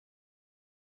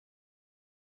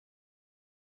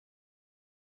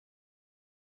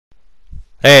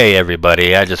Hey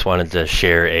everybody, I just wanted to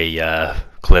share a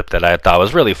clip that I thought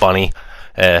was really funny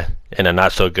in a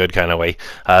not so good kind of way.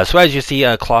 So as you see,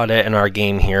 Claudette in our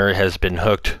game here has been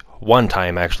hooked one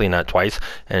time, actually, not twice,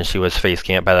 and she was face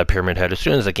camped by the Pyramid Head as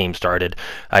soon as the game started.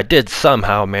 I did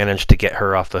somehow manage to get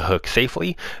her off the hook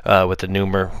safely with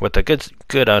a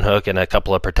good unhook and a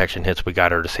couple of protection hits. We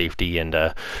got her to safety, and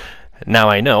now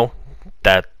I know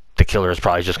that the killer is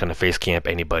probably just going to face camp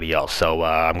anybody else. So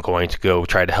I'm going to go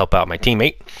try to help out my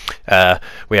teammate.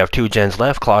 We have two gens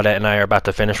left. Claudette and I are about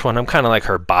to finish one. I'm kind of like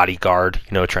her bodyguard,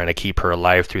 trying to keep her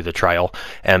alive through the trial.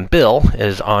 And Bill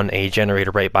is on a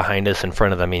generator right behind us in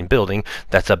front of the main building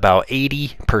that's about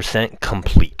 80%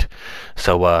 complete.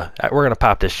 So we're going to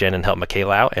pop this gen and help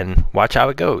Michaela out and watch how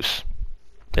it goes.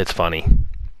 It's funny.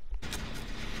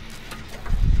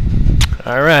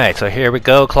 Alright, so here we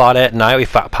go. Claudette and I, we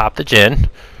pop the gen.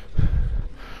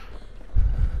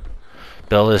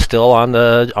 Bill is still on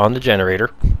the generator.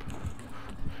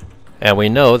 And we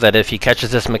know that if he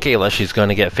catches this Michaela, she's going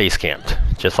to get face camped,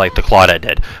 just like the Claudette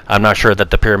did. I'm not sure that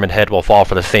the Pyramid Head will fall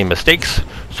for the same mistakes,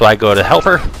 so I go to help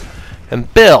her.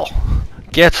 And Bill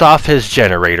gets off his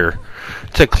generator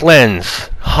to cleanse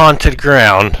haunted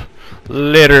ground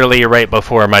literally right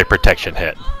before my protection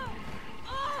hit.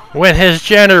 When his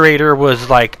generator was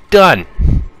like done.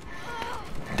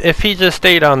 If he just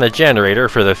stayed on the generator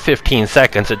for the 15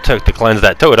 seconds it took to cleanse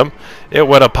that totem, it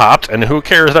would have popped, and who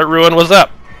cares that Ruin was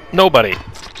up? Nobody.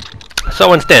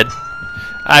 So instead,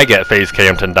 I get face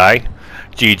camped and die.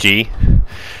 GG.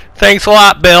 Thanks a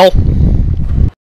lot, Bill.